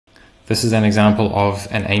This is an example of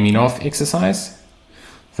an aiming off exercise.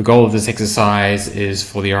 The goal of this exercise is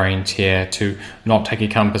for the orienteer to not take a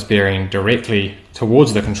compass bearing directly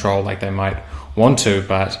towards the control like they might want to,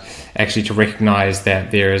 but actually to recognize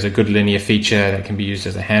that there is a good linear feature that can be used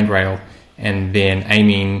as a handrail, and then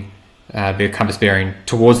aiming the compass bearing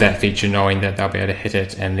towards that feature, knowing that they'll be able to hit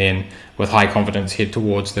it, and then with high confidence head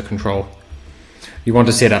towards the control. You want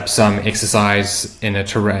to set up some exercise in a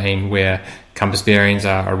terrain where compass bearings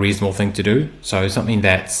are a reasonable thing to do. So something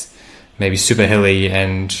that's maybe super hilly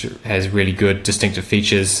and has really good distinctive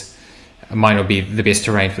features might not be the best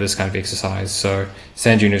terrain for this kind of exercise. So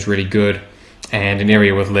sand dune is really good, and an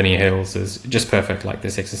area with linear hills is just perfect, like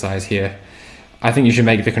this exercise here. I think you should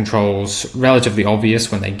make the controls relatively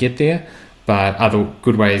obvious when they get there, but other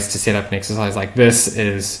good ways to set up an exercise like this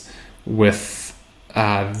is with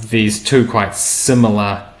these two quite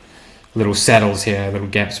similar little saddles here, little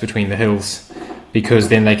gaps between the hills, because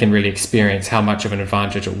then they can really experience how much of an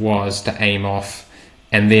advantage it was to aim off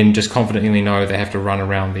and then just confidently know they have to run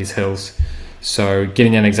around these hills. So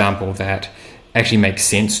getting an example that actually makes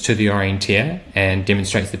sense to the orienteer and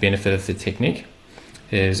demonstrates the benefit of the technique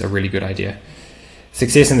is a really good idea.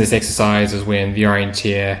 Success in this exercise is when the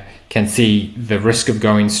orienteer can see the risk of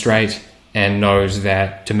going straight and knows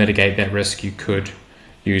that to mitigate that risk you could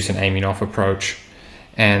use an aiming off approach,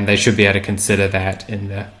 and they should be able to consider that in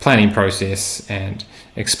the planning process and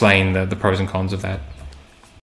explain the pros and cons of that.